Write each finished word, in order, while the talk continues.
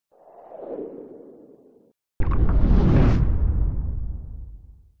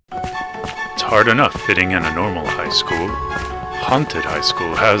hard enough fitting in a normal high school. Haunted high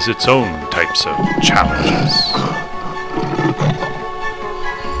school has its own types of challenges.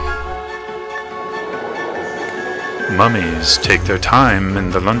 Mummies take their time in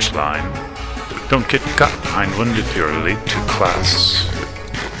the lunch line. Don't get got behind one if you're late to class.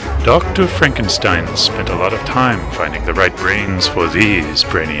 Dr. Frankenstein spent a lot of time finding the right brains for these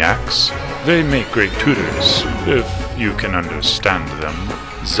brainiacs. They make great tutors, if you can understand them.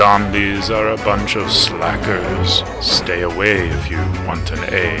 Zombies are a bunch of slackers. Stay away if you want an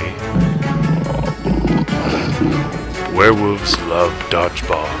A. Werewolves love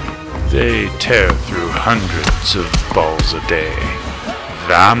dodgeball. They tear through hundreds of balls a day.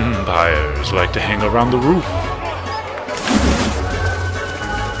 Vampires like to hang around the roof.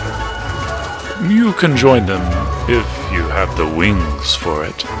 You can join them if you have the wings for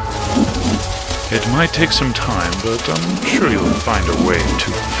it. It might take some time, but I'm sure you'll find a way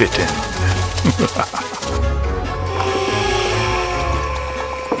to fit in.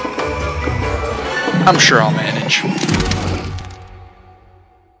 I'm sure I'll manage.